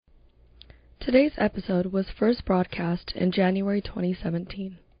Today's episode was first broadcast in January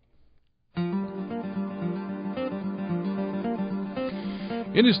 2017.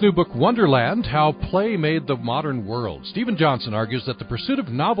 In his new book, Wonderland, How Play Made the Modern World, Stephen Johnson argues that the pursuit of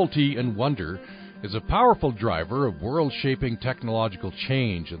novelty and wonder is a powerful driver of world-shaping technological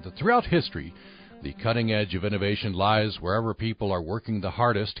change, and that throughout history, the cutting edge of innovation lies wherever people are working the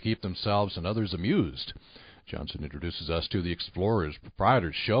hardest to keep themselves and others amused. Johnson introduces us to the explorers,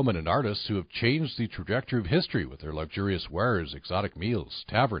 proprietors, showmen, and artists who have changed the trajectory of history with their luxurious wares, exotic meals,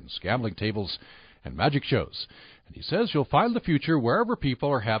 taverns, gambling tables, and magic shows. And he says you'll find the future wherever people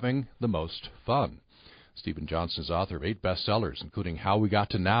are having the most fun. Stephen Johnson is author of 8 bestsellers, including How We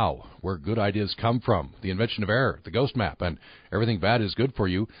Got to Now, Where Good Ideas Come From, The Invention of Air, The Ghost Map, and Everything Bad is Good for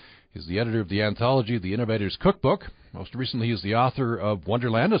You. He's the editor of the anthology The Innovator's Cookbook. Most recently, he's the author of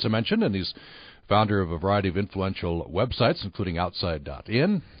Wonderland, as I mentioned, and he's founder of a variety of influential websites, including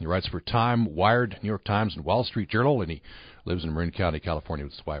Outside.in. He writes for Time, Wired, New York Times, and Wall Street Journal, and he lives in Marin County, California,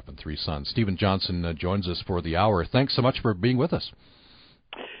 with his wife and 3 sons. Stephen Johnson joins us for the hour. Thanks so much for being with us.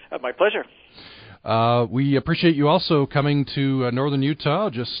 My pleasure. We appreciate you also coming to northern Utah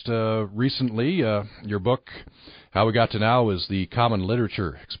just recently. Your book, How We Got to Now, is the Common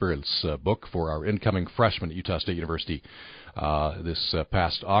Literature Experience book for our incoming freshmen at Utah State University this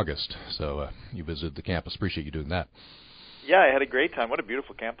past August. So you visited the campus. Appreciate you doing that. Yeah, I had a great time. What a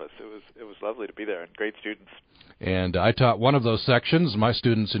beautiful campus. It was lovely to be there, and great students. And I taught one of those sections. My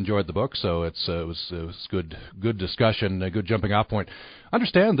students enjoyed the book, so it was good discussion, a good jumping off point.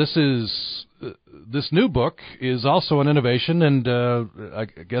 Understand this new book is also an innovation, and I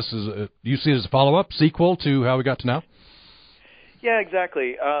guess do you see it as a follow-up, sequel to How We Got to Now? Yeah,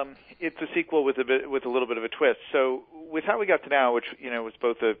 exactly. It's a sequel with a little bit of a twist. So with How We Got to Now, which was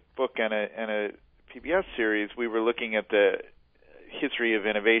both a book and a PBS series, we were looking at the history of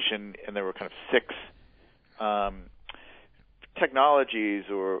innovation, and there were kind of 6 technologies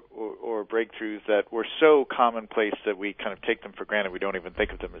or breakthroughs that were so commonplace that we kind of take them for granted. We don't even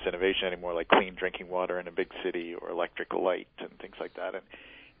think of them as innovation anymore, like clean drinking water in a big city or electrical light and things like that.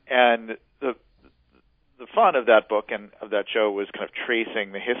 And the fun of that book and of that show was kind of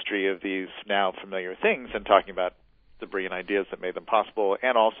tracing the history of these now familiar things and talking about the brilliant ideas that made them possible,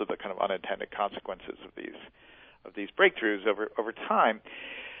 and also the kind of unintended consequences of these breakthroughs over time.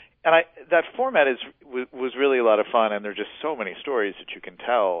 And that format was really a lot of fun, and there are just so many stories that you can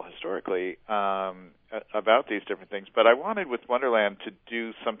tell historically about these different things. But I wanted with Wonderland to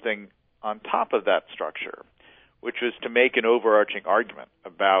do something on top of that structure, which was to make an overarching argument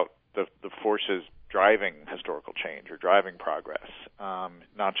about the forces driving historical change or driving progress,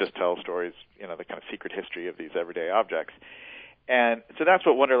 not just tell stories, the kind of secret history of these everyday objects. And so that's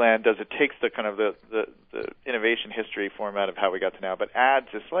what Wonderland does. It takes the kind of the innovation history format of How We Got to Now, but adds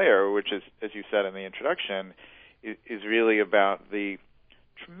this layer, which is, as you said in the introduction, is really about the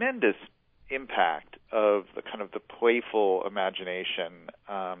tremendous impact of the kind of the playful imagination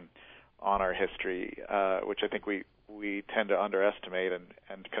on our history, which I think we tend to underestimate and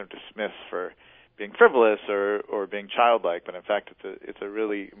kind of dismiss for being frivolous or being childlike, but in fact it's a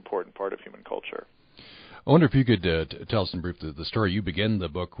really important part of human culture. I wonder if you could tell us in brief the story. You begin the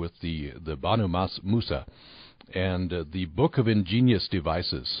book with the Banu Musa and the Book of Ingenious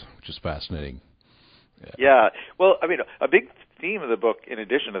Devices, which is fascinating. Yeah. Well, I mean, a big theme of the book, in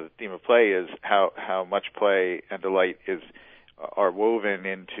addition to the theme of play, is how much play and delight are woven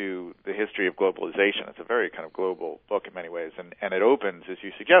into the history of globalization. It's a very kind of global book in many ways, and it opens, as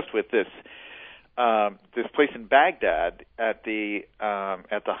you suggest, with this place in Baghdad at the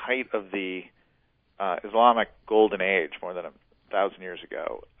height of the Islamic Golden Age, more than 1,000 years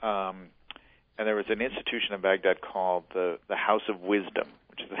ago, and there was an institution in Baghdad called the House of Wisdom,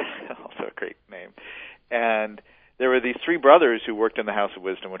 which is also a great name. And there were these 3 brothers who worked in the House of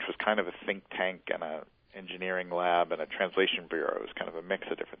Wisdom, which was kind of a think tank and a engineering lab and a translation bureau. It was kind of a mix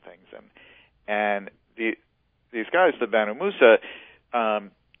of different things. And these guys, the Banu Musa,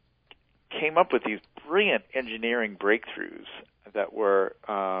 came up with these brilliant engineering breakthroughs that were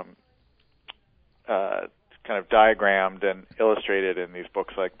kind of diagrammed and illustrated in these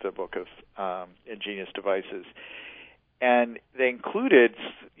books, like the Book of Ingenious Devices. And they included,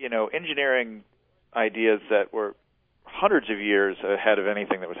 engineering ideas that were hundreds of years ahead of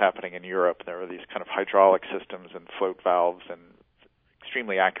anything that was happening in Europe. There were these kind of hydraulic systems and float valves and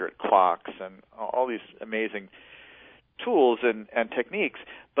extremely accurate clocks and all these amazing tools and techniques.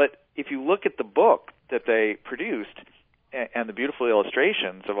 But if you look at the book that they produced and the beautiful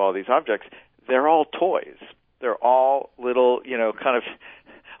illustrations of all these objects, they're all toys. They're all little, kind of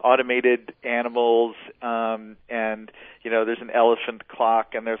automated animals, and there's an elephant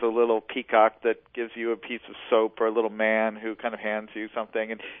clock, and there's a little peacock that gives you a piece of soap, or a little man who kind of hands you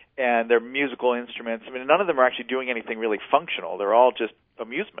something, and they're musical instruments. I mean, none of them are actually doing anything really functional. They're all just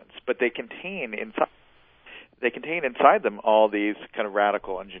amusements, but they contain inside them all these kind of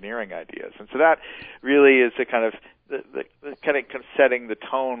radical engineering ideas. And so that really is the kind of setting the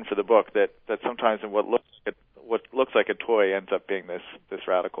tone for the book, that sometimes in what looks like a toy ends up being this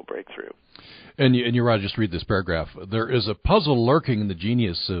radical breakthrough. And you're right, just read this paragraph. There is a puzzle lurking in the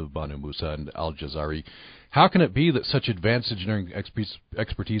genius of Banu Musa and Al-Jazari. How can it be that such advanced engineering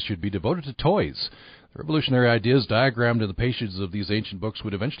expertise should be devoted to toys? The revolutionary ideas diagrammed in the pages of these ancient books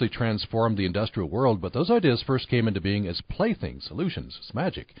would eventually transform the industrial world, but those ideas first came into being as playthings, illusions, as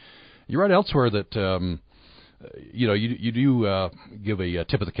magic. You write elsewhere that you do give a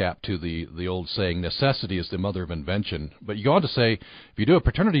tip of the cap to the old saying, necessity is the mother of invention. But you go on to say, if you do a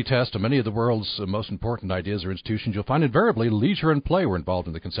paternity test of many of the world's most important ideas or institutions, you'll find invariably leisure and play were involved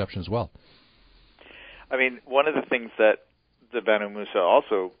in the conception as well. I mean, one of the things that the Banu Musa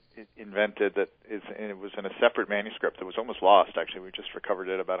also invented, and it was in a separate manuscript that was almost lost, actually, we just recovered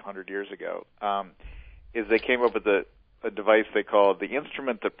it about 100 years ago, is they came up with a device they called the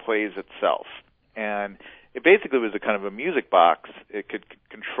instrument that plays itself. And it basically was a kind of a music box. It could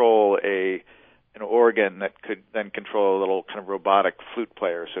control an organ that could then control a little kind of robotic flute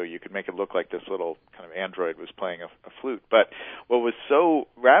player, so you could make it look like this little kind of android was playing a flute. But what was so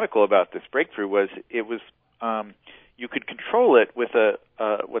radical about this breakthrough was it was you could control it with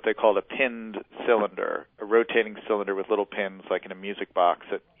what they called a pinned cylinder, a rotating cylinder with little pins, like in a music box,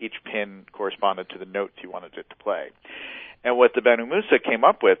 that each pin corresponded to the notes you wanted it to play. And what the Banu Musa came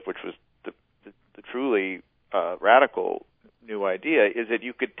up with, which was the truly radical new idea, is that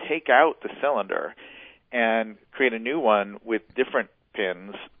you could take out the cylinder and create a new one with different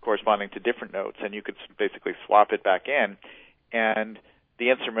pins corresponding to different notes, and you could basically swap it back in, and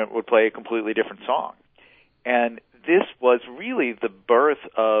the instrument would play a completely different song. And this was really the birth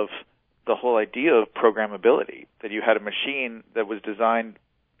of the whole idea of programmability, that you had a machine that was designed,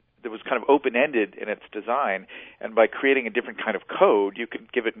 that was kind of open-ended in its design, and by creating a different kind of code, you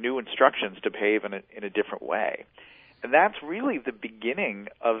could give it new instructions to behave in a different way. And that's really the beginning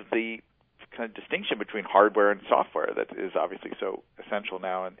of the kind of distinction between hardware and software that is obviously so essential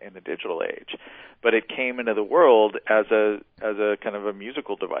now in the digital age. But it came into the world as a kind of a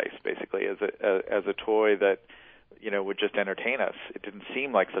musical device, basically, as a toy that would just entertain us. It didn't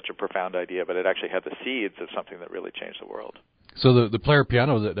seem like such a profound idea, but it actually had the seeds of something that really changed the world. So the player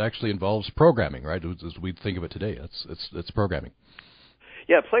piano, that actually involves programming, right? As we think of it today, it's programming.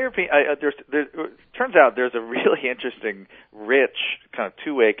 Yeah, turns out there's a really interesting, rich, kind of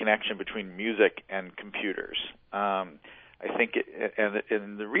two-way connection between music and computers. I think,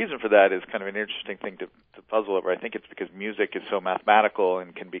 and the reason for that is kind of an interesting thing to puzzle over. I think it's because music is so mathematical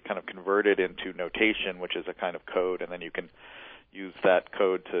and can be kind of converted into notation, which is a kind of code, and then you can use that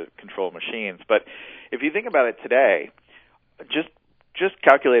code to control machines. But if you think about it today, just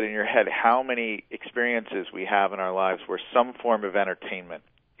calculate in your head how many experiences we have in our lives where some form of entertainment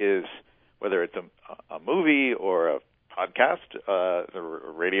is, whether it's a movie or a podcast, a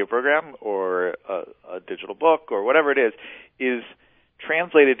radio program, or a digital book, or whatever it is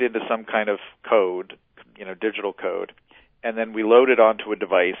translated into some kind of code, digital code, and then we load it onto a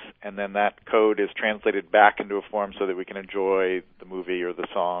device, and then that code is translated back into a form so that we can enjoy the movie or the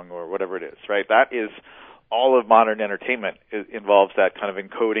song or whatever it is, right? That is all of modern entertainment. Involves that kind of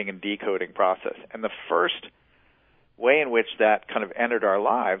encoding and decoding process. And the first way in which that kind of entered our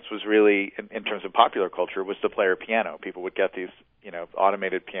lives was really, in terms of popular culture, was the player piano. People would get these,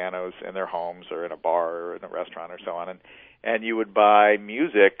 automated pianos in their homes or in a bar or in a restaurant or so on, and you would buy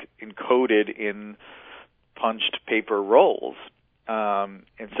music encoded in punched paper rolls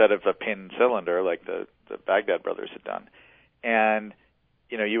instead of a pinned cylinder like the Baghdad brothers had done. And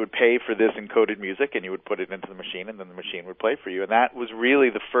you would pay for this encoded music, and you would put it into the machine, and then the machine would play for you. And that was really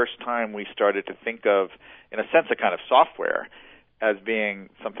the first time we started to think of, in a sense, a kind of software as being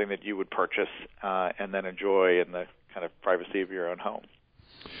something that you would purchase and then enjoy in the kind of privacy of your own home.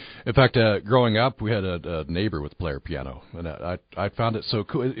 In fact, growing up, we had a neighbor with a player piano, and I found it so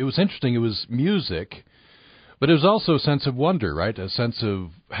cool. It was interesting. It was music, but it was also a sense of wonder, right? A sense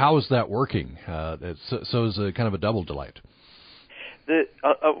of how is that working? So it was a kind of a double delight.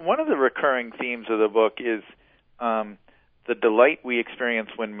 One of the recurring themes of the book is the delight we experience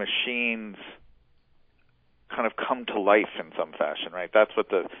when machines kind of come to life in some fashion, right? That's what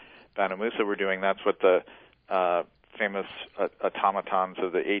the Banu Musa were doing. That's what the famous automatons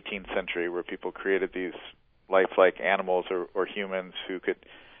of the 18th century, where people created these lifelike animals or humans who could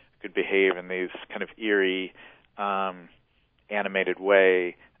could behave in these kind of eerie, animated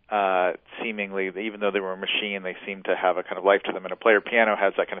way. Seemingly, even though they were a machine, they seemed to have a kind of life to them. And a player piano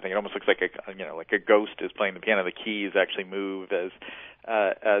has that kind of thing. It almost looks like like a ghost is playing the piano. The keys actually move as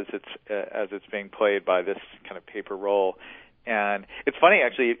it's being played by this kind of paper roll. And it's funny,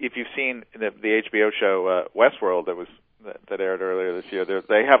 actually, if you've seen the HBO show Westworld that aired earlier this year,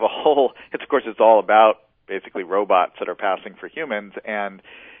 they have a whole. Of course, it's all about basically robots that are passing for humans, and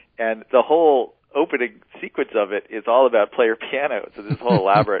the whole opening sequence of it is all about player piano. So this whole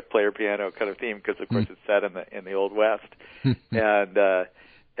elaborate player piano kind of theme, because of course it's set in the Old West.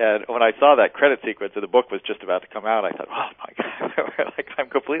 And when I saw that credit sequence and the book was just about to come out, I thought, oh my God, like I'm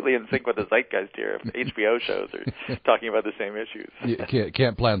completely in sync with the zeitgeist here. If HBO shows are talking about the same issues. You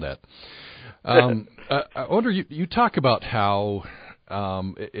can't plan that. I wonder, you talk about how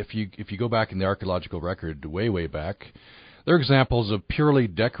if you go back in the archaeological record way back, there are examples of purely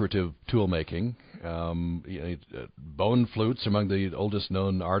decorative tool making. Bone flutes among the oldest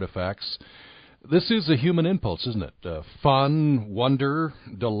known artifacts. This is a human impulse, isn't it? Fun, wonder,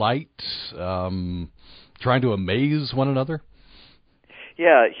 delight, trying to amaze one another.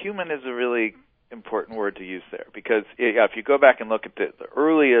 Yeah, human is a really important word to use there, because if you go back and look at the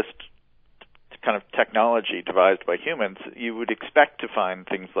earliest kind of technology devised by humans, you would expect to find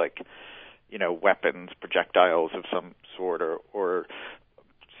things like weapons, projectiles of some sort, or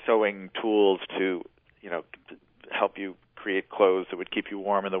sewing tools to, help you create clothes that would keep you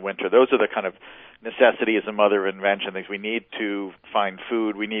warm in the winter. Those are the kind of necessity as a mother of invention, things we need to find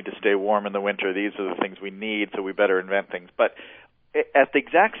food, we need to stay warm in the winter. These are the things we need, so we better invent things. But at the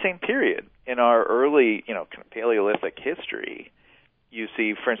exact same period in our early, kind of Paleolithic history, you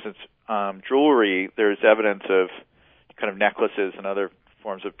see, for instance, jewelry. There's evidence of kind of necklaces and other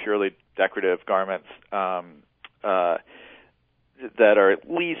forms of purely decorative garments that are at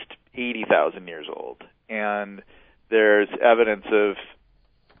least 80,000 years old. And there's evidence of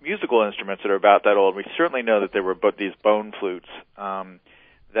musical instruments that are about that old. We certainly know that there were these bone flutes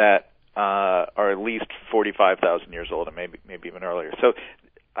that are at least 45,000 years old, and maybe even earlier. So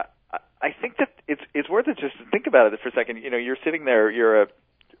I think that it's worth it just to think about it for a second. You're sitting there, you're a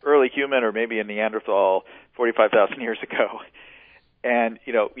early human or maybe a Neanderthal 45,000 years ago, and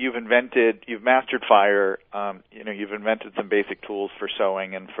you've mastered fire. You've invented some basic tools for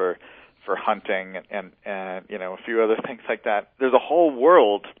sewing and for hunting and a few other things like that. There's a whole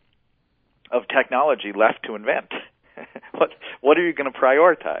world of technology left to invent. What are you going to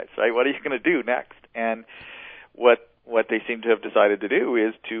prioritize, right? What are you going to do next? And what they seem to have decided to do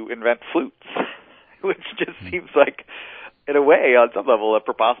is to invent flutes, which just seems like, in a way, on some level, a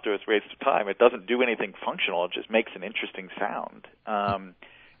preposterous waste of time. It doesn't do anything functional. It just makes an interesting sound.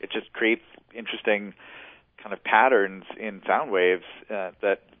 It just creates interesting kind of patterns in sound waves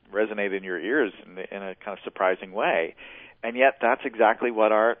that resonate in your ears in a kind of surprising way. And yet, that's exactly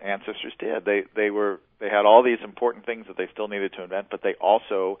what our ancestors did. They had all these important things that they still needed to invent, but they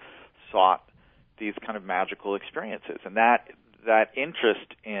also sought these kind of magical experiences. And that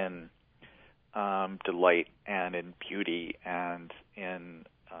interest in delight and in beauty and in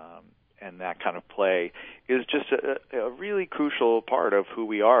that kind of play is just a really crucial part of who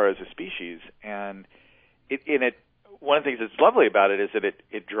we are as a species. And one of the things that's lovely about it is that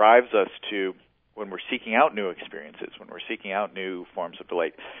it drives us to, when we're seeking out new experiences, when we're seeking out new forms of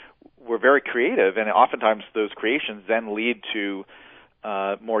delight, we're very creative, and oftentimes those creations then lead to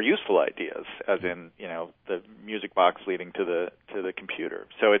more useful ideas, as in the music box leading to the computer.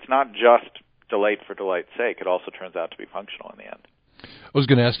 So it's not just delight for delight's sake; it also turns out to be functional in the end. I was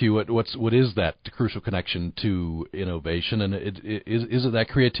going to ask you what is that crucial connection to innovation, and is it that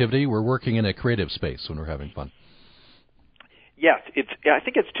creativity? We're working in a creative space when we're having fun. Yes, I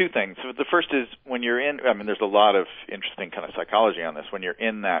think it's two things. So the first is when you're in. I mean, there's a lot of interesting kind of psychology on this. When you're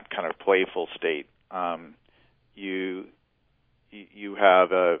in that kind of playful state, you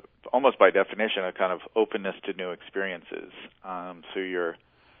have almost by definition a kind of openness to new experiences. So you're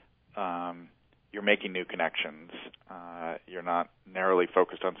making new connections. You're not narrowly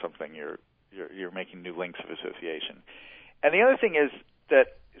focused on something. You're making new links of association. And the other thing is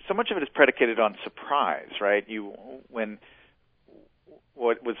that so much of it is predicated on surprise, right?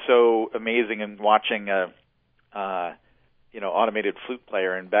 What was so amazing in watching a automated flute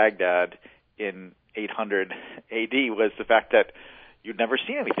player in Baghdad in 800 AD was the fact that you'd never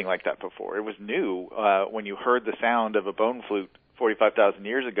seen anything like that before. It was new when you heard the sound of a bone flute 45,000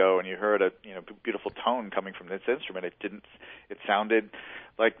 years ago, and you heard a beautiful tone coming from this instrument. It sounded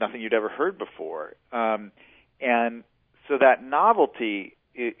like nothing you'd ever heard before, and so that novelty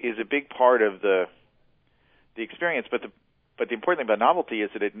is a big part of the experience. But But the important thing about novelty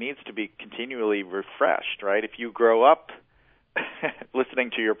is that it needs to be continually refreshed, right? If you grow up listening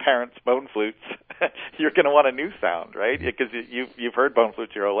to your parents' bone flutes, you're going to want a new sound, right? Because you've heard bone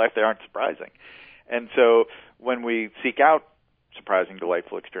flutes your whole life; they aren't surprising. And so when we seek out surprising,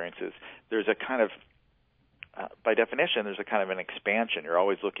 delightful experiences, there's a kind of by definition, there's a kind of an expansion. You're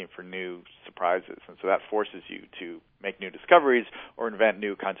always looking for new surprises, and so that forces you to make new discoveries or invent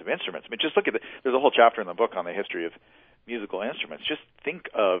new kinds of instruments. I mean, just look at there's a whole chapter in the book on the history of musical instruments. Just think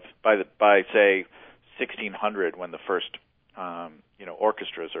of by say 1600, when the first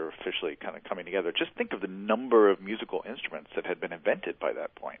orchestras are officially kind of coming together. Just think of the number of musical instruments that had been invented by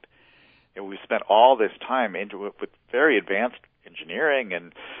that point. And we've spent all this time into it with very advanced engineering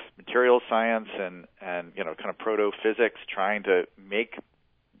and material science and kind of proto-physics, trying to make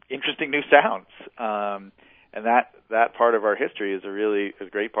interesting new sounds. And that part of our history is a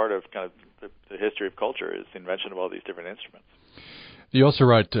great part of kind of the history of culture, is the invention of all these different instruments. You also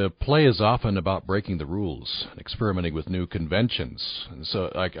write, play is often about breaking the rules, experimenting with new conventions. And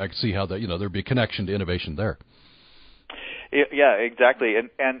so I can see how that, there'd be a connection to innovation there. Yeah, exactly.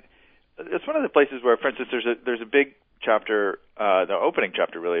 And it's one of the places where, for instance, there's a big chapter, the opening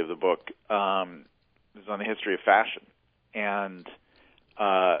chapter really of the book, is on the history of fashion. And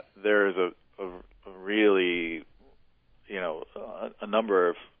there's a really, a number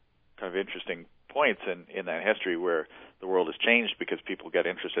of kind of interesting points in that history where the world has changed because people get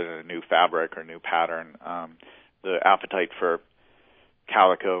interested in a new fabric or a new pattern. The appetite for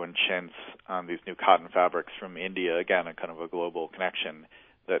calico and chintz, these new cotton fabrics from India, again, a kind of a global connection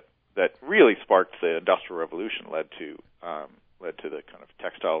that really sparked the Industrial Revolution, led to the kind of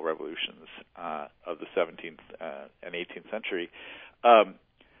textile revolutions of the 17th and 18th century.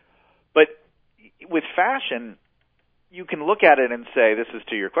 But with fashion, you can look at it and say, this is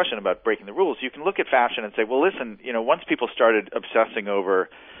to your question about breaking the rules, you can look at fashion and say, well, listen, once people started obsessing over,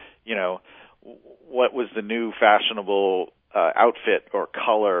 what was the new fashionable outfit or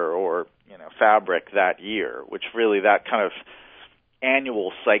color or, fabric that year, which really that kind of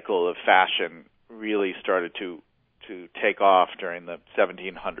annual cycle of fashion really started to take off during the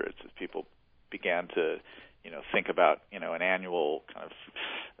 1700s as people began to think about an annual kind of,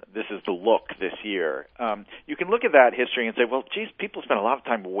 this is the look this year. You can look at that history and say, well, geez, people spent a lot of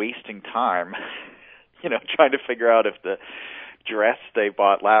time wasting time trying to figure out if the dress they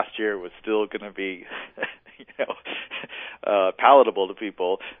bought last year was still going to be palatable to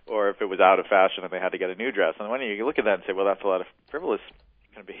people, or if it was out of fashion and they had to get a new dress. On the one hand, you can look at that and say, well, that's a lot of frivolous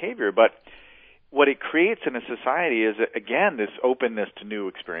kind of behavior. But what it creates in a society is, again, this openness to new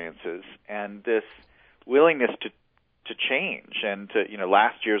experiences and this willingness to change and to,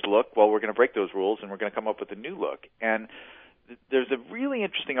 last year's look, well, we're going to break those rules and we're going to come up with a new look. And there's a really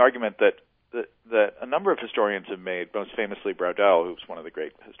interesting argument that a number of historians have made, most famously Braudel, who's one of the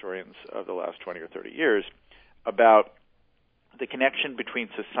great historians of the last 20 or 30 years, about the connection between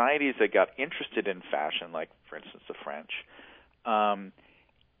societies that got interested in fashion, like, for instance, the French,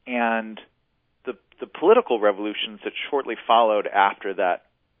 and the political revolutions that shortly followed after that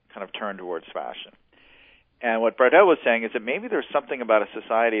kind of turn towards fashion. And what Braudel was saying is that maybe there's something about a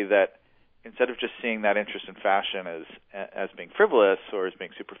society that, instead of just seeing that interest in fashion as being frivolous or as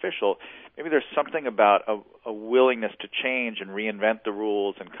being superficial, maybe there's something about a willingness to change and reinvent the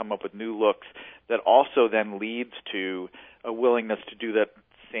rules and come up with new looks that also then leads to a willingness to do that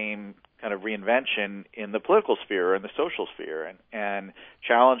same kind of reinvention in the political sphere or in the social sphere, and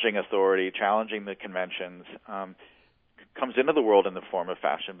challenging authority, challenging the conventions, comes into the world in the form of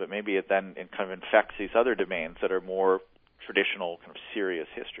fashion, but maybe it then kind of infects these other domains that are more traditional, kind of serious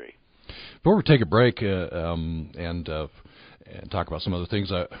history. Before we take a break and talk about some other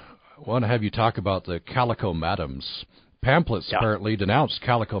things, I want to have you talk about the Calico Madams. Pamphlets apparently denounced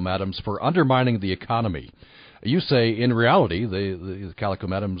Calico Madams for undermining the economy. You say, in reality, the Calico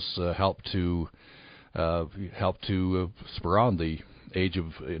Madams helped to spur on the age of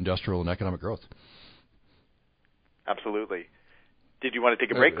industrial and economic growth. Absolutely. Did you want to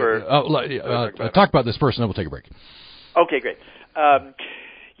take a break or? Talk about this first, and then we'll take a break. Okay, great.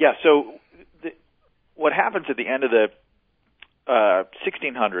 So what happens at the end of the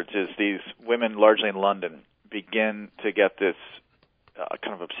 1600s is these women, largely in London, begin to get this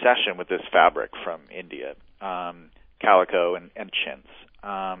kind of obsession with this fabric from India, calico and chintz,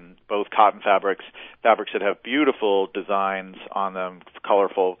 both cotton fabrics that have beautiful designs on them,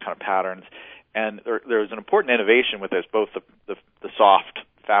 colorful kind of patterns. And there's an important innovation with this, both the soft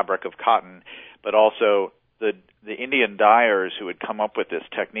fabric of cotton, but also the Indian dyers who had come up with this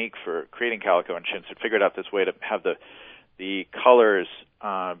technique for creating calico and chintz had figured out this way to have the colors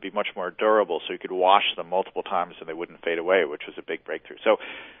be much more durable, so you could wash them multiple times and they wouldn't fade away, which was a big breakthrough. So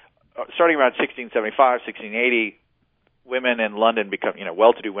starting around 1675, 1680, women in London become,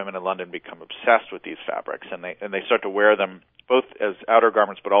 well-to-do women in London become obsessed with these fabrics, and they start to wear them both as outer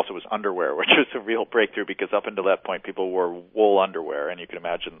garments but also as underwear, which was a real breakthrough because up until that point people wore wool underwear, and you can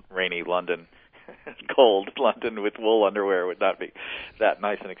imagine rainy London, cold London with wool underwear would not be that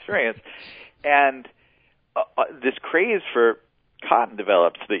nice an experience. And this craze for cotton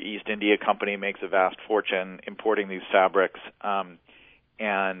develops. The East India Company makes a vast fortune importing these fabrics, and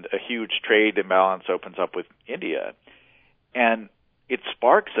a huge trade imbalance opens up with India. And it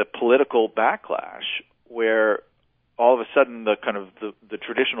sparks a political backlash where all of a sudden the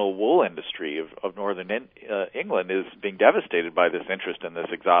traditional wool industry of northern England is being devastated by this interest in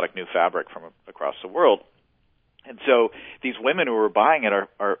this exotic new fabric from across the world. And so these women who are buying it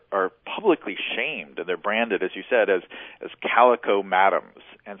are publicly shamed, and they're branded, as you said, as calico madams.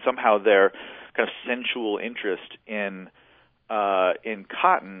 And somehow their kind of sensual interest in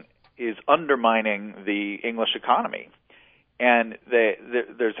cotton is undermining the English economy. And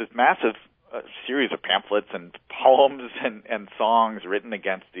there's this massive series of pamphlets and poems and songs written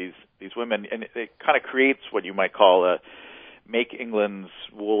against these women, and it kind of creates what you might call a Make England's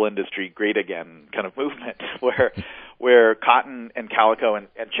wool industry great again kind of movement, where cotton and calico and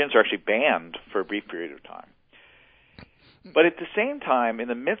chintz are actually banned for a brief period of time. But at the same time, in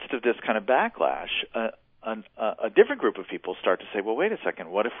the midst of this kind of backlash, a different group of people start to say, well, wait a second,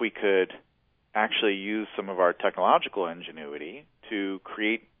 what if we could actually use some of our technological ingenuity to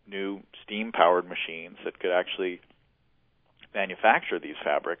create new steam-powered machines that could actually manufacture these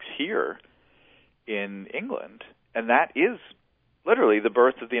fabrics here in England? And that is literally the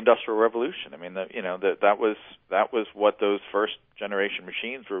birth of the Industrial Revolution. I mean, that was what those first generation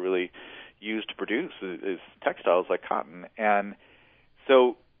machines were really used to produce is textiles like cotton. And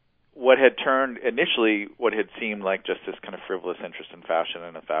so what had seemed like just this kind of frivolous interest in fashion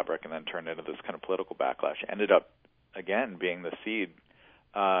and a fabric, and then turned into this kind of political backlash, ended up again being the seed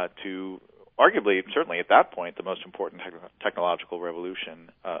to arguably, certainly at that point, the most important technological revolution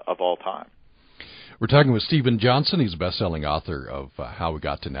of all time. We're talking with Steven Johnson. He's a best-selling author of How We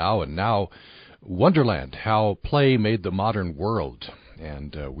Got to Now, and now Wonderland, How Play Made the Modern World.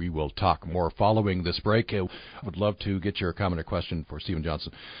 And we will talk more following this break. I would love to get your comment or question for Steven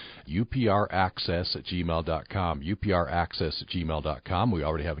Johnson. upraccess@gmail.com. upraccess@gmail.com. We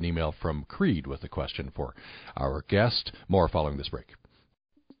already have an email from Creed with a question for our guest. More following this break.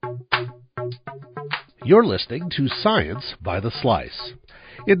 You're listening to Science by the Slice.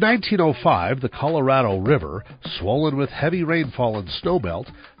 In 1905, the Colorado River, swollen with heavy rainfall and snowmelt,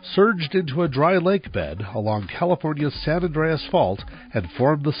 surged into a dry lake bed along California's San Andreas Fault and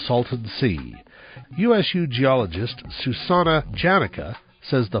formed the Salton Sea. USU geologist Susana Janica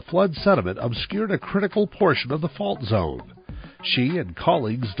says the flood sediment obscured a critical portion of the fault zone. She and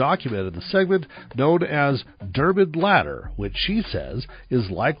colleagues documented the segment known as Durbin Ladder, which she says is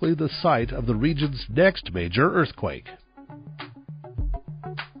likely the site of the region's next major earthquake.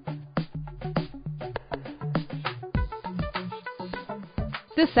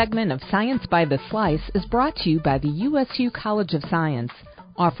 This segment of Science by the Slice is brought to you by the USU College of Science,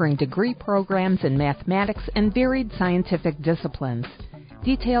 offering degree programs in mathematics and varied scientific disciplines.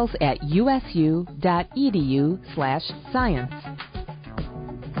 Details at usu.edu/science.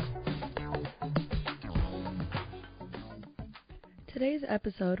 Today's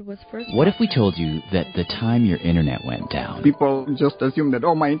episode was first... What if we told you that the time your internet went down... People just assume that,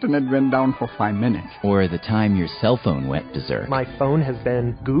 my internet went down for 5 minutes. Or the time your cell phone went berserk. My phone has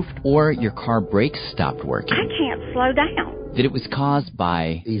been goofed. Or your car brakes stopped working. I can't slow down. That it was caused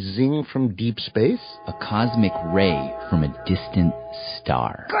by... a zing from deep space? A cosmic ray from a distant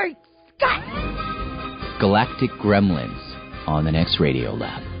star. Great Scott! Galactic Gremlins on the next Radio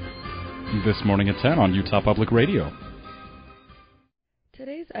Lab. This morning at 10 on Utah Public Radio.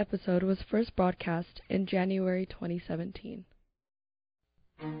 Today's episode was first broadcast in January 2017.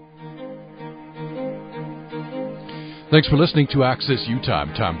 Thanks for listening to Access Utah.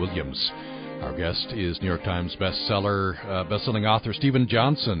 I'm Tom Williams. Our guest is New York Times best-selling author Steven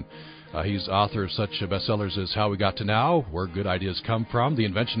Johnson. He's author of such bestsellers as How We Got to Now, Where Good Ideas Come From, The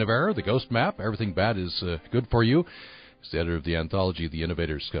Invention of Error, The Ghost Map, Everything Bad is Good for You. He's the editor of the anthology The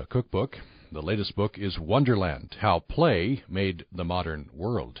Innovator's Cookbook. The latest book is Wonderland, How Play Made the Modern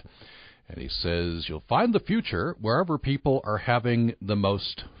World. And he says you'll find the future wherever people are having the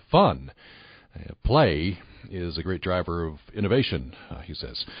most fun. Play is a great driver of innovation, he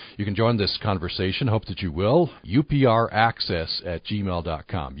says. You can join this conversation. Hope that you will.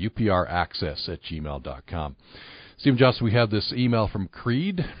 upraccess@gmail.com. upraccess@gmail.com. Stephen Johnson, we have this email from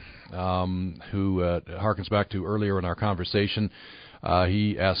Creed, who harkens back to earlier in our conversation.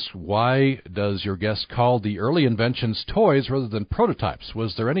 He asks, why does your guest call the early inventions toys rather than prototypes?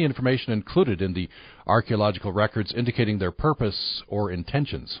 Was there any information included in the archaeological records indicating their purpose or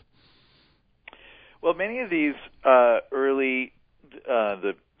intentions? Well, many of these early,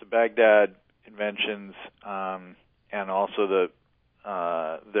 the Baghdad inventions, and also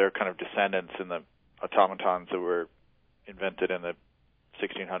their kind of descendants in the automatons that were invented in the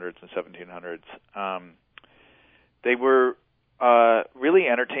 1600s and 1700s, they were really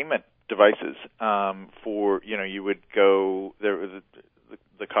entertainment devices. For you would go there.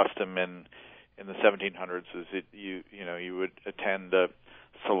 The custom in the 1700s is you would attend a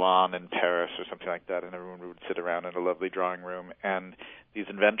salon in Paris or something like that, and everyone would sit around in a lovely drawing room, and these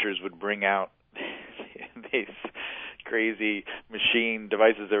inventors would bring out these crazy machine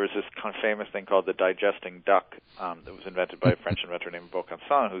devices. There was this kind of famous thing called the digesting duck that was invented by a French inventor named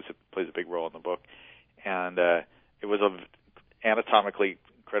Vaucanson, who plays a big role in the book, and it was a anatomically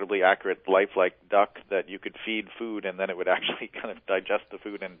incredibly accurate, lifelike duck that you could feed food, and then it would actually kind of digest the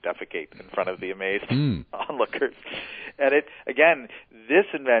food and defecate in front of the amazed onlookers. And this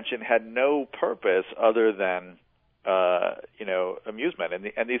invention had no purpose other than amusement.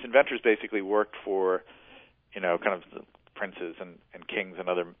 And these inventors basically worked for kind of the princes and kings and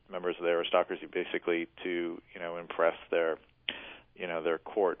other members of the aristocracy, basically to impress their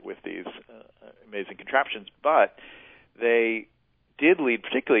court with these amazing contraptions. But they did lead,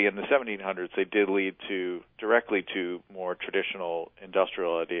 particularly in the 1700s, they did lead directly to more traditional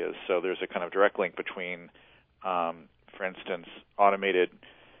industrial ideas. So there's a kind of direct link between, for instance, the automated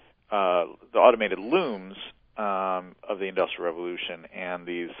looms of the Industrial Revolution and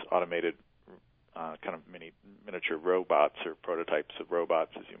these automated kind of miniature robots or prototypes of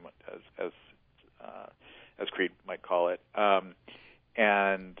robots, as Creed might call it,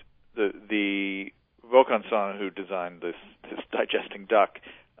 and the Vaucanson, who designed this digesting duck,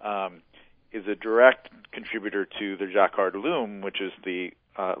 is a direct contributor to the Jacquard loom, which is the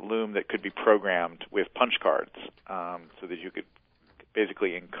loom that could be programmed with punch cards, so that you could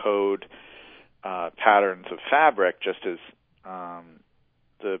basically encode patterns of fabric, just as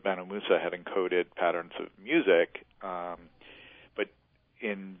the Banu Musa had encoded patterns of music. But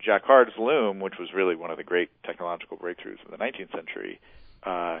in Jacquard's loom, which was really one of the great technological breakthroughs of the 19th century,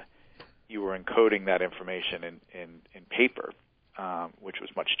 you were encoding that information in paper, which was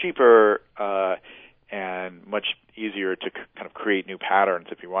much cheaper and much easier to kind of create new patterns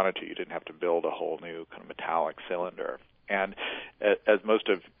if you wanted to. You didn't have to build a whole new kind of metallic cylinder. And as most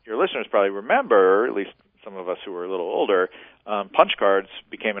of your listeners probably remember, at least some of us who were a little older, punch cards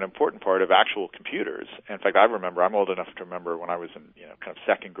became an important part of actual computers. In fact, I'm old enough to remember when I was in kind of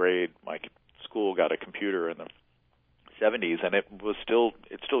second grade, my school got a computer in the 70s, and it still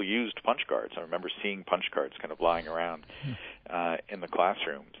used punch cards. I remember seeing punch cards kind of lying around in the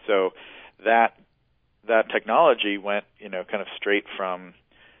classroom. So that technology went kind of straight from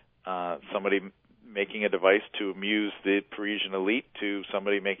somebody making a device to amuse the Parisian elite to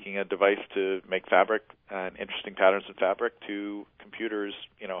somebody making a device to make fabric and interesting patterns of fabric to computers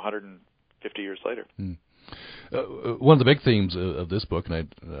 150 years later. One of the big themes of this book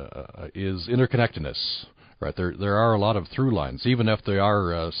is interconnectedness. Right, there are a lot of through lines, even if they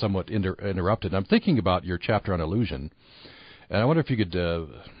are somewhat interrupted. I'm thinking about your chapter on illusion, and I wonder if you could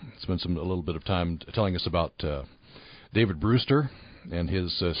spend a little bit of time telling us about David Brewster and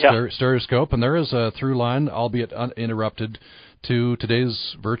his stereoscope. And there is a through line, albeit uninterrupted, to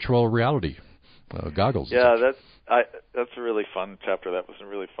today's virtual reality goggles. Yeah, that's a really fun chapter. That was a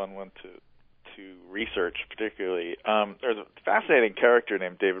really fun one to research, particularly. There's a fascinating character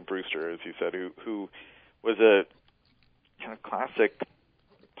named David Brewster, as you said, who was a kind of classic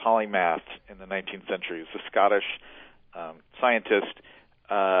polymath in the 19th century. He was a Scottish scientist,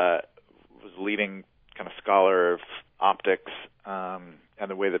 was leading kind of scholar of optics and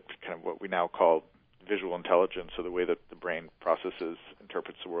the way that kind of what we now call visual intelligence, or the way that the brain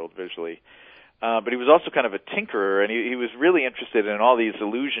interprets the world visually. But he was also kind of a tinkerer, and he was really interested in all these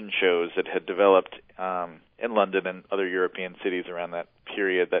illusion shows that had developed in London and other European cities around that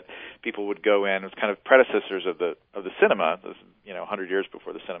period, that people would go in. It was kind of predecessors of the cinema, 100 years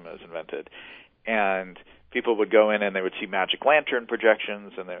before the cinema was invented. And people would go in and they would see magic lantern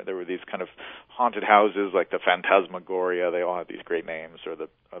projections, and there were these kind of haunted houses like the Phantasmagoria. They all had these great names, or the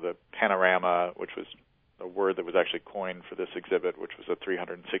Panorama, which was a word that was actually coined for this exhibit, which was a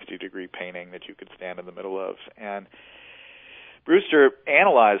 360-degree painting that you could stand in the middle of. And Brewster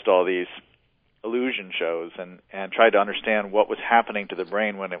analyzed all these illusion shows and tried to understand what was happening to the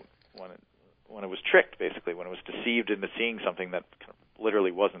brain when when it was tricked, basically, when it was deceived into seeing something that kind of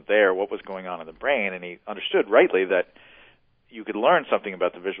literally wasn't there, what was going on in the brain, and he understood rightly that you could learn something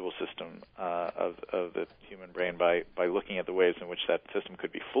about the visual system of the human brain by looking at the ways in which that system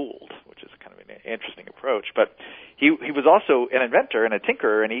could be fooled, which is kind of an interesting approach. But he was also an inventor and a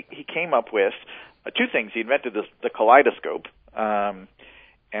tinkerer, and he came up with two things. He invented the kaleidoscope,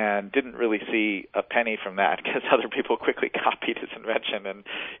 and didn't really see a penny from that because other people quickly copied his invention, and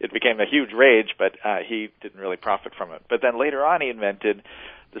it became a huge rage, but he didn't really profit from it. But then later on he invented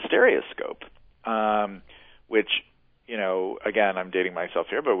the stereoscope, which, you know, again, I'm dating myself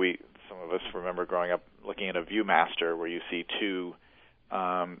here, but some of us remember growing up looking at a Viewmaster where you see two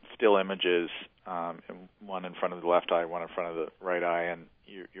still images, one in front of the left eye, one in front of the right eye, and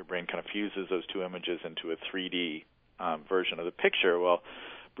your brain kind of fuses those two images into a 3D version of the picture. Well,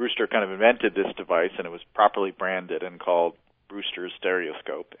 Brewster kind of invented this device, and it was properly branded and called Brewster's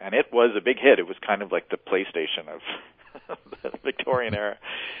Stereoscope, and it was a big hit. It was kind of like the PlayStation of the Victorian era,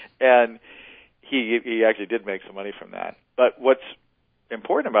 and he actually did make some money from that. But what's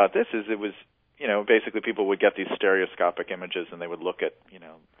important about this is it was, you know, basically people would get these stereoscopic images, and they would look at, you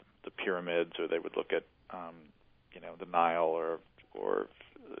know, the pyramids, or they would look at, you know, the Nile, or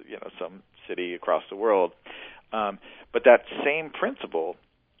you know, some city across the world. But that same principle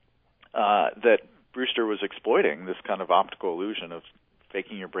that Brewster was exploiting, this kind of optical illusion of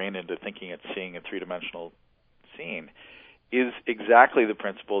faking your brain into thinking it's seeing a three-dimensional scene, is exactly the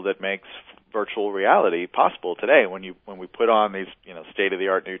principle that makes virtual reality possible today. When we put on these, you know,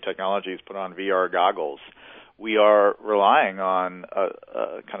 state-of-the-art new technologies, put on VR goggles, we are relying on a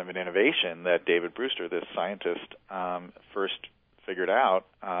kind of an innovation that David Brewster, this scientist, first figured out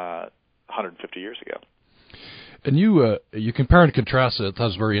 150 years ago. And you compare and contrast it. That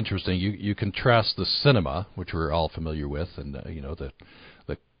was very interesting. You contrast the cinema, which we're all familiar with, and you know, the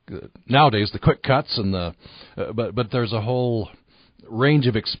nowadays the quick cuts and but there's a whole range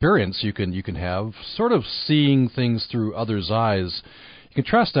of experience you can have, sort of seeing things through others' eyes. You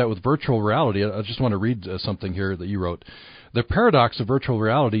contrast that with virtual reality. I just want to read something here that you wrote. The paradox of virtual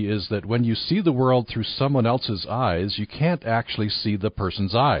reality is that when you see the world through someone else's eyes, you can't actually see the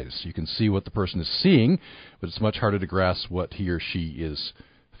person's eyes. You can see what the person is seeing, but it's much harder to grasp what he or she is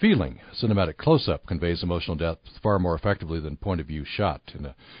feeling. Cinematic close-up conveys emotional depth far more effectively than point-of-view shot in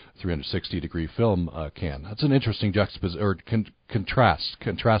a 360-degree film can. That's an interesting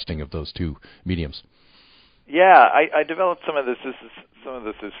contrasting of those two mediums. Yeah, I developed some of this. Some of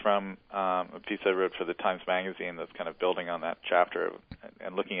this is from a piece I wrote for the Times Magazine that's kind of building on that chapter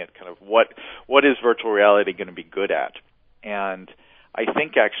and looking at kind of what is virtual reality going to be good at. And I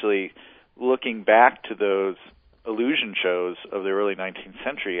think actually looking back to those illusion shows of the early 19th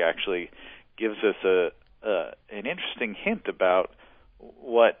century actually gives us an interesting hint about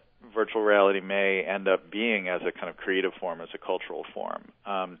what virtual reality may end up being as a kind of creative form, as a cultural form.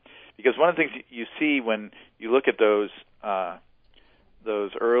 Because one of the things you see when you look at those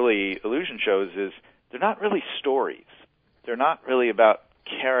early illusion shows is they're not really stories. They're not really about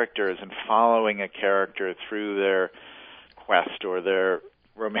characters and following a character through their quest or their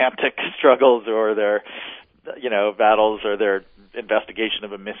romantic struggles or their, you know, battles or their investigation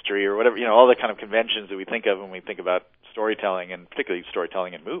of a mystery or whatever, you know, all the kind of conventions that we think of when we think about storytelling, and particularly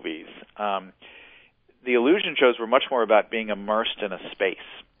storytelling in movies. The illusion shows were much more about being immersed in a space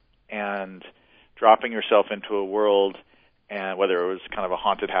and dropping yourself into a world, and whether it was kind of a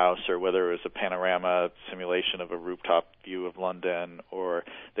haunted house or whether it was a panorama simulation of a rooftop view of London, or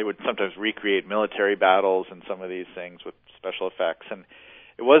they would sometimes recreate military battles and some of these things with special effects. And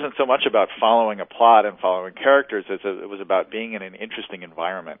it wasn't so much about following a plot and following characters as it was about being in an interesting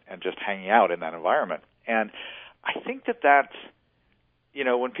environment and just hanging out in that environment. And I think that's, you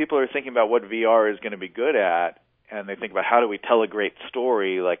know, when people are thinking about what VR is going to be good at, and they think about how do we tell a great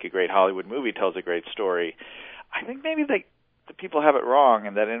story like a great Hollywood movie tells a great story, I think maybe the people have it wrong,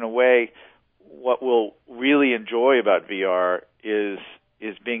 and that in a way what we'll really enjoy about VR is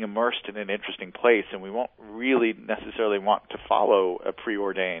being immersed in an interesting place, and we won't really necessarily want to follow a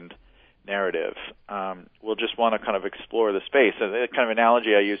preordained narrative. We'll just want to kind of explore the space. And the kind of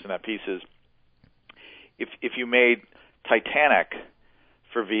analogy I use in that piece is if you made Titanic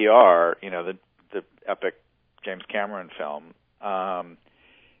for VR, you know, the epic James Cameron film,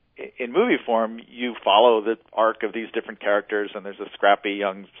 in movie form, you follow the arc of these different characters, and there's a scrappy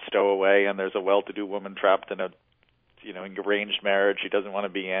young stowaway, and there's a well-to-do woman trapped in a, you know, arranged marriage she doesn't want to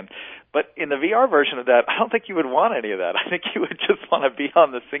be in. But in the VR version of that, I don't think you would want any of that. I think you would just want to be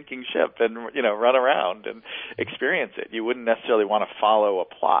on the sinking ship and, you know, run around and experience it. You wouldn't necessarily want to follow a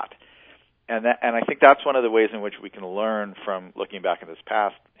plot. And I think that's one of the ways in which we can learn from looking back at this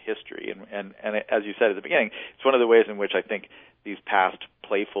past history. And as you said at the beginning, it's one of the ways in which I think these past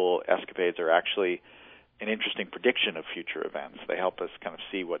playful escapades are actually an interesting prediction of future events. They help us kind of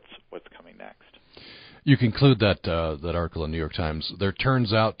see what's coming next. You conclude that article in New York Times, there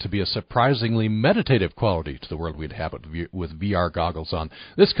turns out to be a surprisingly meditative quality to the world we inhabit with VR goggles on.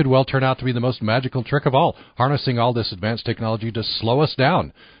 This could well turn out to be the most magical trick of all, harnessing all this advanced technology to slow us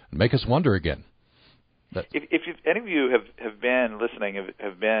down and make us wonder again. If any of you have been listening,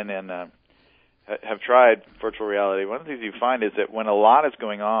 have been and have tried virtual reality, one of the things you find is that when a lot is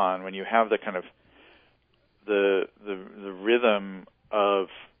going on, when you have the kind of the rhythm of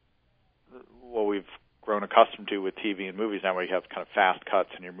what we've grown accustomed to with TV and movies now, where you have kind of fast cuts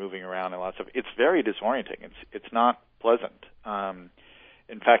and you're moving around and a lot of stuff, it's very disorienting. It's not pleasant.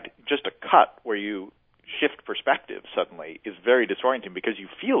 In fact, just a cut where you shift perspective suddenly is very disorienting because you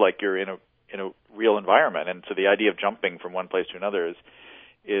feel like you're in a real environment, and so the idea of jumping from one place to another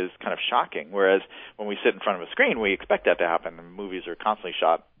is kind of shocking. Whereas when we sit in front of a screen, we expect that to happen. And movies are constantly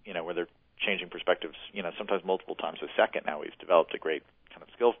shot, where they're changing perspectives, sometimes multiple times a second. Now we've developed a great kind of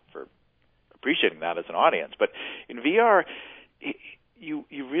skill for appreciating that as an audience. But in VR, you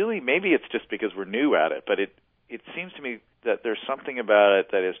really, maybe it's just because we're new at it, but it seems to me that there's something about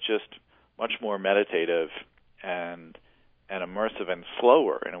it that is just much more meditative and immersive and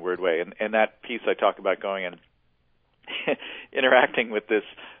slower in a weird way. And that piece I talk about going and interacting with this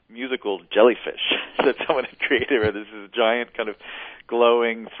musical jellyfish that someone had created, where this is a giant kind of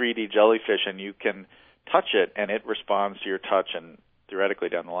glowing 3D jellyfish, and you can touch it and it responds to your touch, and theoretically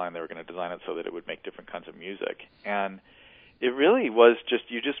down the line they were going to design it so that it would make different kinds of music. And it really was just,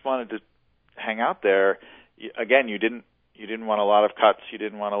 you just wanted to hang out there. Again, you didn't want a lot of cuts, you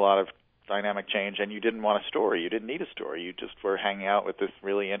didn't want a lot of dynamic change, and you didn't want a story. You didn't need a story. You just were hanging out with this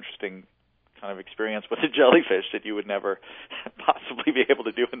really interesting kind of experience with a jellyfish that you would never possibly be able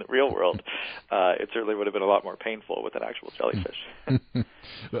to do in the real world. It certainly would have been a lot more painful with an actual jellyfish.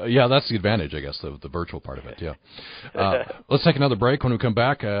 Yeah, that's the advantage, I guess, the virtual part of it, yeah. Let's take another break. When we come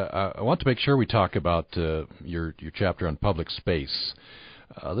back, I want to make sure we talk about your chapter on public space.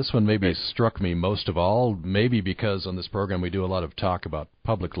 This one maybe struck me most of all, maybe because on this program we do a lot of talk about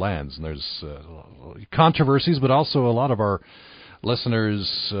public lands, and there's controversies, but also a lot of our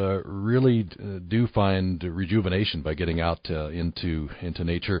listeners really do find rejuvenation by getting out into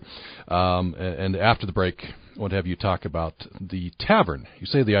nature. And after the break, I want to have you talk about the tavern. You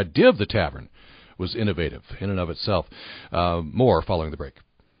say the idea of the tavern was innovative in and of itself. More following the break.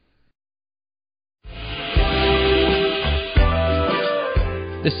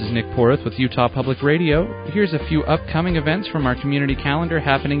 This is Nick Porth with Utah Public Radio. Here's a few upcoming events from our community calendar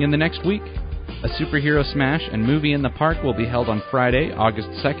happening in the next week. A superhero smash and movie in the park will be held on Friday, August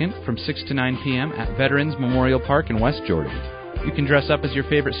 2nd from 6 to 9 p.m. at Veterans Memorial Park in West Jordan. You can dress up as your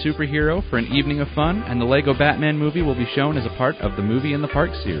favorite superhero for an evening of fun, and the Lego Batman movie will be shown as a part of the Movie in the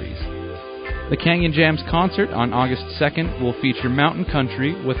Park series. The Canyon Jams concert on August 2nd will feature Mountain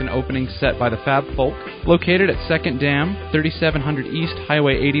Country with an opening set by the Fab Folk, located at 2nd Dam, 3700 East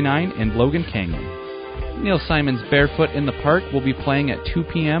Highway 89 in Logan Canyon. Neil Simon's Barefoot in the Park will be playing at 2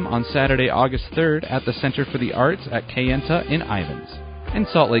 p.m. on Saturday, August 3rd at the Center for the Arts at Kayenta in Ivins. And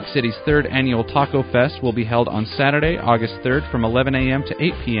Salt Lake City's 3rd Annual Taco Fest will be held on Saturday, August 3rd from 11 a.m. to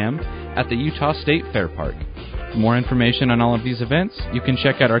 8 p.m. at the Utah State Fair Park. For more information on all of these events, you can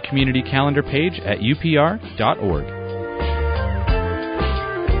check out our community calendar page at upr.org.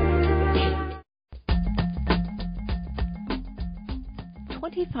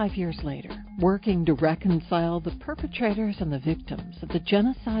 Five years later, working to reconcile the perpetrators and the victims of the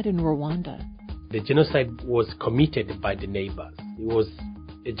genocide in Rwanda. The genocide was committed by the neighbors. It was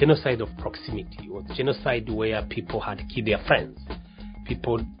a genocide of proximity. It was a genocide where people had killed their friends,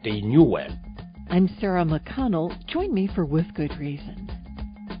 people they knew well. I'm Sarah McConnell. Join me for With Good Reason.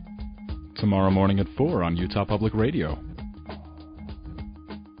 Tomorrow morning at 4 on Utah Public Radio.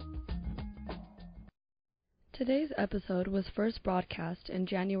 Today's episode was first broadcast in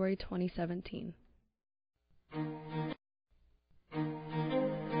January 2017.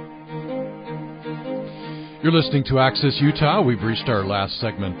 You're listening to Access Utah. We've reached our last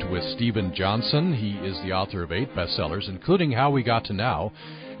segment with Steven Johnson. He is the author of 8 bestsellers, including How We Got to Now,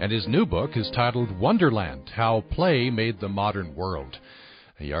 and his new book is titled Wonderland, How Play Made the Modern World.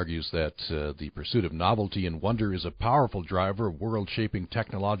 He argues that the pursuit of novelty and wonder is a powerful driver of world-shaping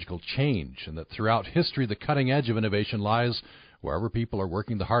technological change, and that throughout history the cutting edge of innovation lies wherever people are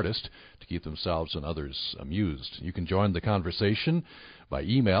working the hardest to keep themselves and others amused. You can join the conversation by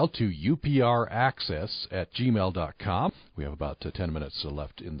email to upraccess@gmail.com. We have about 10 minutes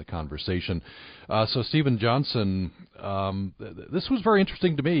left in the conversation. So, Stephen Johnson, this was very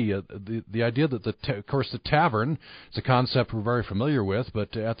interesting to me. The idea that, of course, the tavern is a concept we're very familiar with,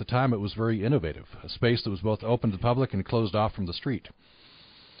 but at the time it was very innovative, a space that was both open to the public and closed off from the street.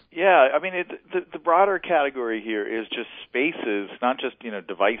 Yeah, I mean, the broader category here is just spaces, not just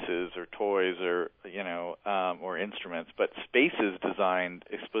devices or toys or or instruments, but spaces designed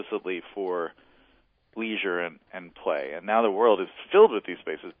explicitly for leisure and play. And now the world is filled with these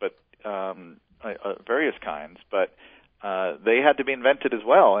spaces, but various kinds. But they had to be invented as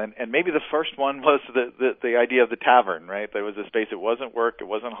well. And maybe the first one was the idea of the tavern, right? There was a space. It wasn't work. It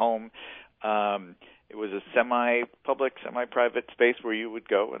wasn't home. It was a semi-public, semi-private space where you would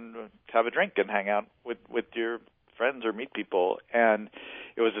go and have a drink and hang out with your friends or meet people. And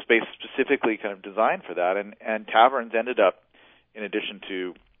it was a space specifically kind of designed for that. And taverns ended up, in addition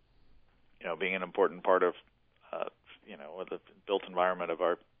to being an important part of the built environment of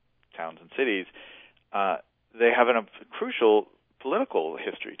our towns and cities, they have a crucial political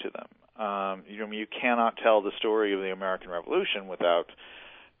history to them. You cannot tell the story of the American Revolution without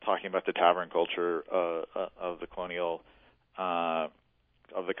talking about the tavern culture of the colonial of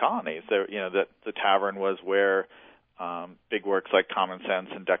the colonies. There, that the tavern was where big works like Common Sense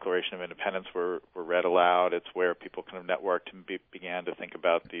and Declaration of Independence were read aloud. It's where people kind of networked and began to think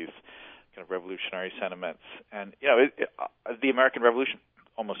about these kind of revolutionary sentiments. And the American Revolution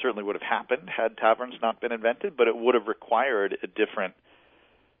almost certainly would have happened had taverns not been invented, but it would have required a different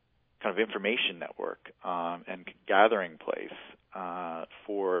kind of information network and gathering place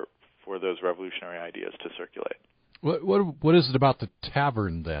for those revolutionary ideas to circulate. What is it about the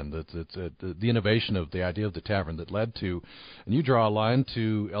tavern then, the innovation of the idea of the tavern that led to, and you draw a line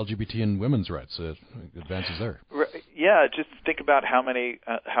to LGBT and women's rights advances there? Yeah, just think about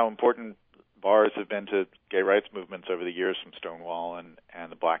how important bars have been to gay rights movements over the years, from Stonewall and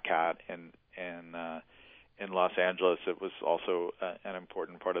the Black Cat in Los Angeles. It was also an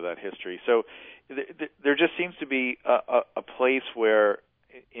important part of that history. So there just seems to be a place where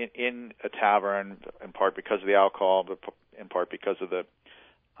in a tavern, in part because of the alcohol, but in part because of the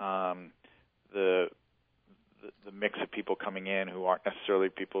mix of people coming in who aren't necessarily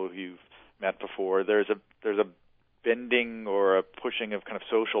people who you've met before. There's a bending or a pushing of kind of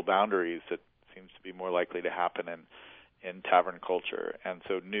social boundaries that seems to be more likely to happen in tavern culture. And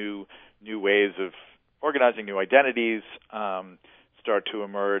so new ways of organizing, new identities start to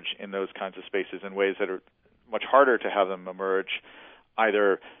emerge in those kinds of spaces in ways that are much harder to have them emerge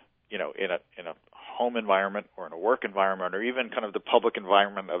either in a home environment or in a work environment or even kind of the public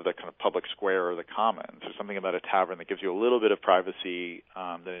environment of the kind of public square or the commons. There's something about a tavern that gives you a little bit of privacy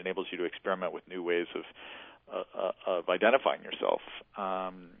that enables you to experiment with new ways of identifying yourself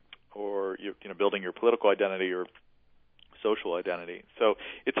or building your political identity or social identity. So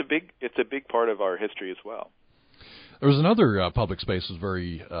it's a big part of our history as well. There was another public space that was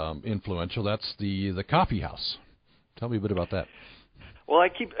very influential. That's the coffee house. Tell me a bit about that. Well,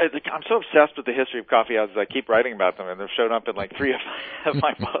 I'm so obsessed with the history of coffee houses. I keep writing about them, and they've shown up in like 3 of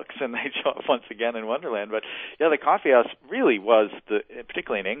my books, and they show up once again in Wonderland. But yeah, the coffee house really was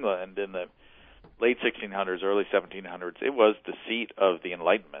particularly in England in the late 1600s, early 1700s. It was the seat of the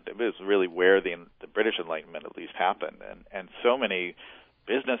Enlightenment. It was really where the British Enlightenment at least happened, and so many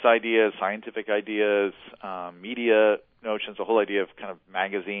business ideas, scientific ideas, media notions, the whole idea of kind of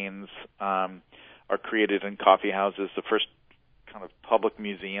magazines are created in coffee houses. The first kind of public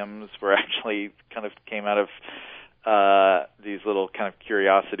museums were actually kind of came out of these little kind of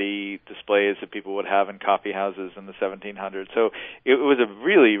curiosity displays that people would have in coffee houses in the 1700s. So it was a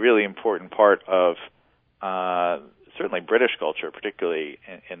really, really important part of certainly British culture, particularly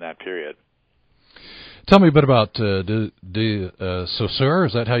in that period. Tell me a bit about de Saussure.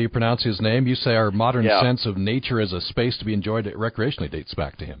 Is that how you pronounce his name? You say our modern sense of nature as a space to be enjoyed recreationally dates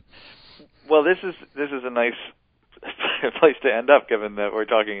back to him. Well, this is a nice place to end up, given that we're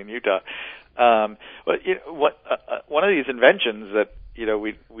talking in Utah. But one of these inventions that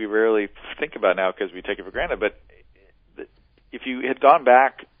we rarely think about now because we take it for granted. But if you had gone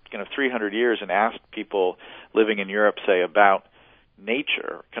back 300 years and asked people living in Europe, say, about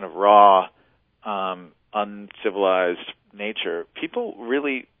nature, kind of raw, uncivilized nature, people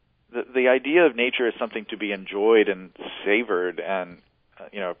really the idea of nature is something to be enjoyed and savored and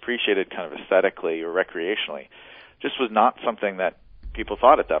appreciated kind of aesthetically or recreationally. Just was not something that people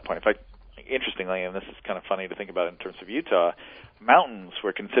thought at that point. In fact, interestingly, and this is kind of funny to think about in terms of Utah, mountains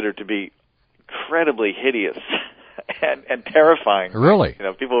were considered to be incredibly hideous and terrifying. Really?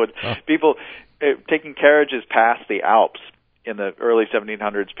 People taking carriages past the Alps in the early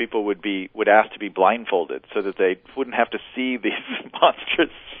 1700s. People would ask to be blindfolded so that they wouldn't have to see these monstrous,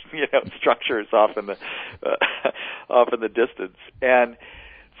 structures off in the distance. And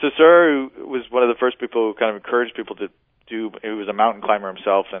Saussure was one of the first people who kind of encouraged people to do. He was a mountain climber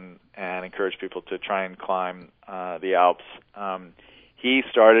himself, and encouraged people to try and climb the Alps. He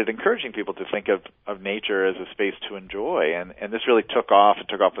started encouraging people to think of nature as a space to enjoy, and this really took off. It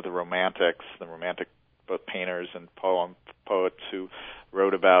took off with the romantic both painters and poets who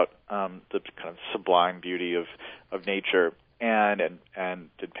wrote about the kind of sublime beauty of nature, and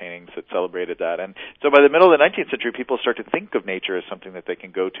did paintings that celebrated that. And so by the middle of the 19th century, people start to think of nature as something that they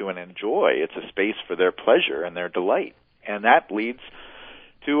can go to and enjoy. It's a space for their pleasure and their delight, and that leads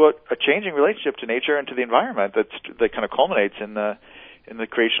to a changing relationship to nature and to the environment that kind of culminates in the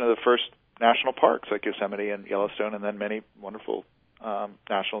creation of the first national parks like Yosemite and Yellowstone, and then many wonderful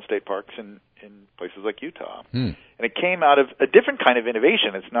national state parks in places like Utah. And it came out of a different kind of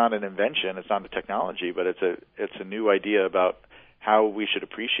innovation. It's not an invention, it's not a technology, but it's a new idea about how we should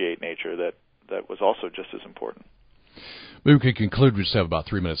appreciate nature that was also just as important. We could conclude. We just have about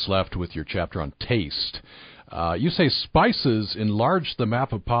 3 minutes left with your chapter on taste. You say spices enlarge the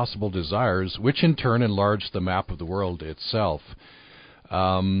map of possible desires, which in turn enlarge the map of the world itself. So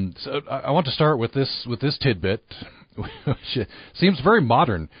I want to start with this tidbit, which seems very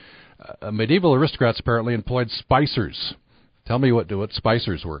modern. Medieval aristocrats apparently employed spicers. Tell me what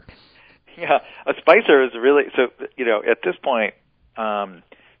spicers were. Yeah, a spicer is really, so, at this point, some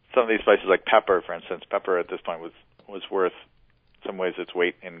of these spices like pepper, for instance, pepper at this point was worth, in some ways, its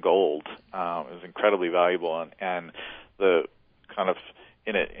weight in gold. It was incredibly valuable, and the kind of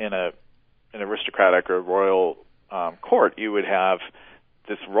in an aristocratic or royal court, you would have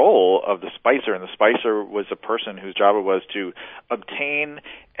this role of the spicer, and the spicer was a person whose job it was to obtain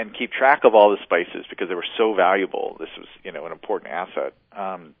and keep track of all the spices because they were so valuable. This was, an important asset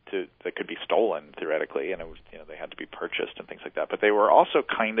that could be stolen theoretically, and it was, they had to be purchased and things like that. But they were also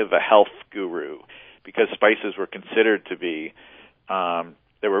kind of a health guru because spices were considered to be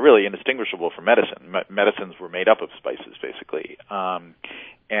they were really indistinguishable from medicine. Medicines were made up of spices, basically,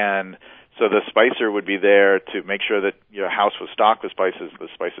 and so the spicer would be there to make sure that your house was stocked with spices, the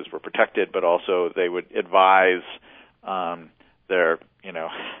spices were protected, but also they would advise their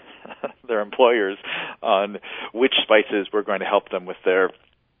employers on which spices were going to help them with their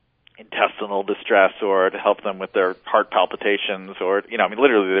intestinal distress or to help them with their heart palpitations or,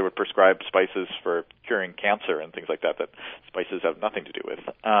 literally they would prescribe spices for curing cancer and things like that spices have nothing to do with.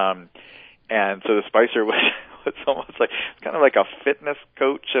 And so the spicer was almost like, kind of like a fitness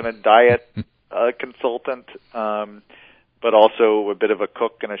coach and a diet consultant, but also a bit of a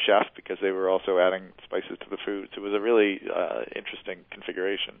cook and a chef because they were also adding spices to the food. So it was a really interesting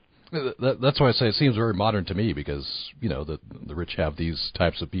configuration. That's why I say it seems very modern to me because, the rich have these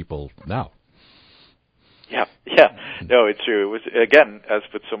types of people now. Yeah. No, it's true. It was, again, as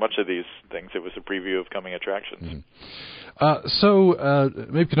with so much of these things, it was a preview of coming attractions. So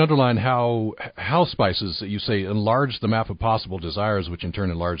maybe you can underline how spices, you say, enlarge the map of possible desires, which in turn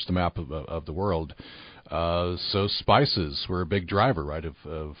enlarge the map of the world. So spices were a big driver, right,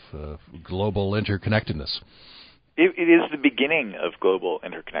 of global interconnectedness. It is the beginning of global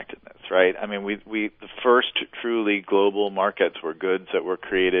interconnectedness, right? I mean, the first truly global markets were goods that were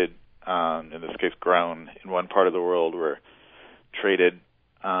created, in this case grown in one part of the world, were traded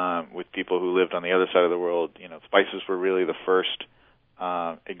with people who lived on the other side of the world. Spices were really the first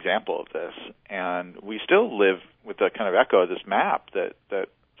example of this, and we still live with the kind of echo of this map that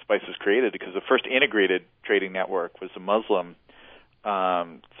spices created, because the first integrated trading network was the Muslim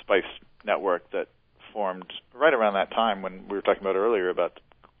spice network that formed right around that time when we were talking about earlier about the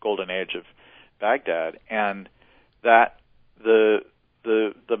golden age of Baghdad, and that the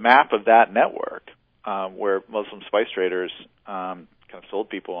map of that network where Muslim spice traders kind of sold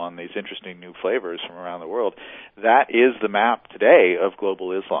people on these interesting new flavors from around the world, that is the map today of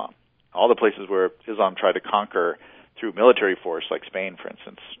global Islam. All the places where Islam tried to conquer through military force, like Spain, for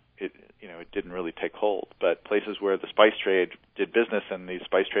instance, it didn't really take hold. But places where the spice trade did business and these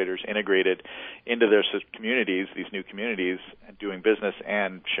spice traders integrated into their communities, these new communities, doing business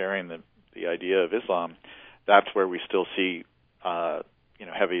and sharing the idea of Islam, that's where we still see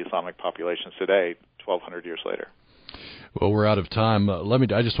heavy Islamic populations today, 1,200 years later. Well, we're out of time.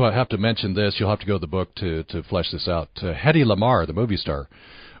 I just have to mention this. You'll have to go to the book to flesh this out. Hedy Lamarr, the movie star,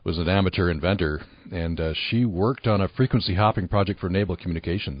 was an amateur inventor, and she worked on a frequency hopping project for naval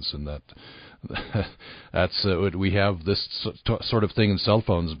communications, and that's we have this sort of thing in cell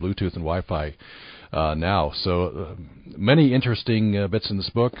phones, Bluetooth and Wi-Fi. now. So many interesting bits in this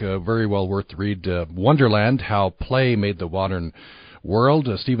book, very well worth the read. Wonderland, How Play Made the Modern World.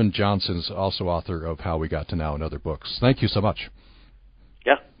 Stephen Johnson's also author of How We Got to Now and other books. Thank you so much.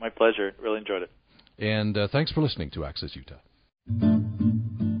 Yeah, my pleasure. Really enjoyed it. And thanks for listening to Access Utah.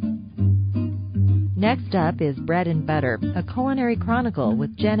 Next up is Bread and Butter, a culinary chronicle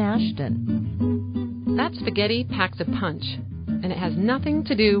with Jen Ashton. That spaghetti packs a punch, and it has nothing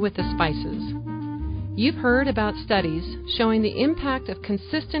to do with the spices. You've heard about studies showing the impact of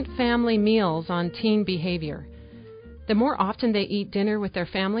consistent family meals on teen behavior. The more often they eat dinner with their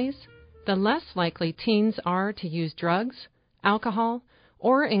families, the less likely teens are to use drugs, alcohol,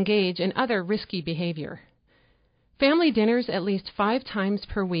 or engage in other risky behavior. Family dinners at least 5 times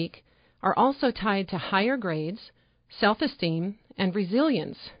per week are also tied to higher grades, self-esteem, and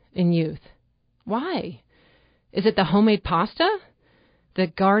resilience in youth. Why? Is it the homemade pasta? The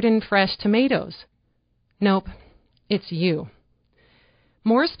garden-fresh tomatoes? Nope, it's you.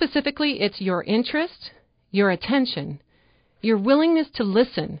 More specifically, it's your interest, your attention, your willingness to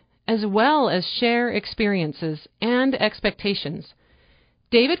listen, as well as share experiences and expectations.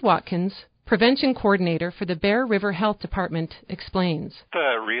 David Watkins, Prevention Coordinator for the Bear River Health Department, explains.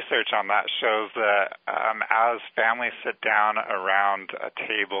 The research on that shows that as families sit down around a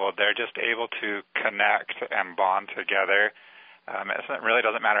table, they're just able to connect and bond together. It really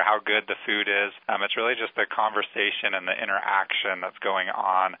doesn't matter how good the food is. It's really just the conversation and the interaction that's going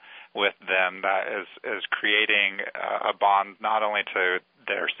on with them that is creating a bond not only to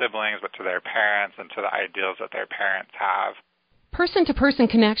their siblings but to their parents and to the ideals that their parents have. Person-to-person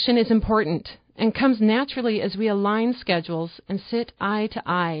connection is important and comes naturally as we align schedules and sit eye to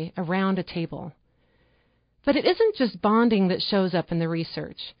eye around a table. But it isn't just bonding that shows up in the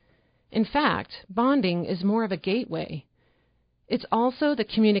research. In fact, bonding is more of a gateway. It's also the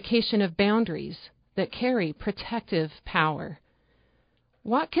communication of boundaries that carry protective power.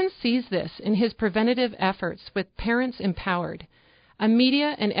 Watkins sees this in his preventative efforts with Parents Empowered, a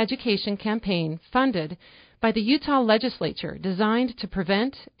media and education campaign funded by the Utah legislature designed to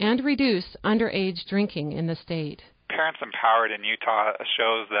prevent and reduce underage drinking in the state. Parents Empowered in Utah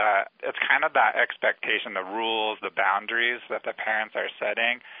shows that it's kind of that expectation, the rules, the boundaries that the parents are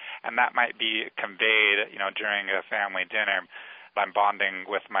setting, and that might be conveyed, during a family dinner. I'm bonding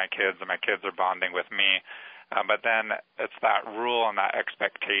with my kids, and my kids are bonding with me. But then it's that rule and that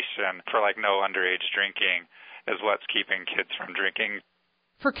expectation for no underage drinking is what's keeping kids from drinking.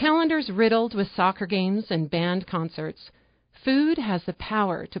 For calendars riddled with soccer games and band concerts, food has the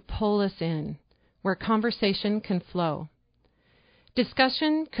power to pull us in, where conversation can flow.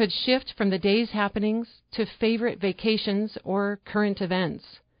 Discussion could shift from the day's happenings to favorite vacations or current events.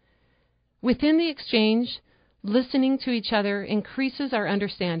 Within the exchange, listening to each other increases our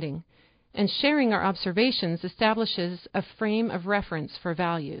understanding, and sharing our observations establishes a frame of reference for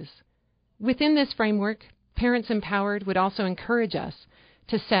values. Within this framework, Parents Empowered would also encourage us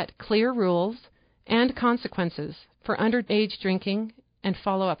to set clear rules and consequences for underage drinking and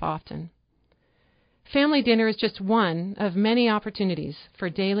follow up often. Family dinner is just one of many opportunities for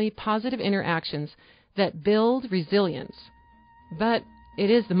daily positive interactions that build resilience, but it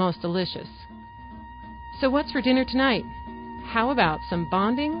is the most delicious. So what's for dinner tonight? How about some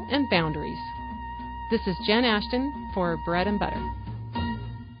bonding and boundaries? This is Jen Ashton for Bread and Butter.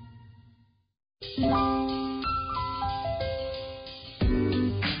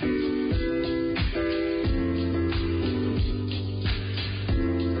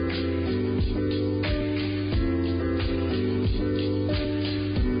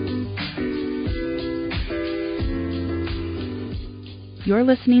 You're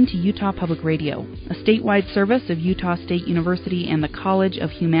listening to Utah Public Radio, a statewide service of Utah State University and the College of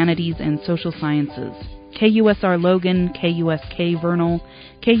Humanities and Social Sciences. KUSR Logan, KUSK Vernal,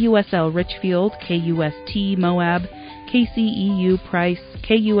 KUSL Richfield, KUST Moab, KCEU Price,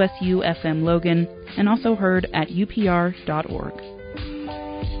 KUSU FM Logan, and also heard at upr.org.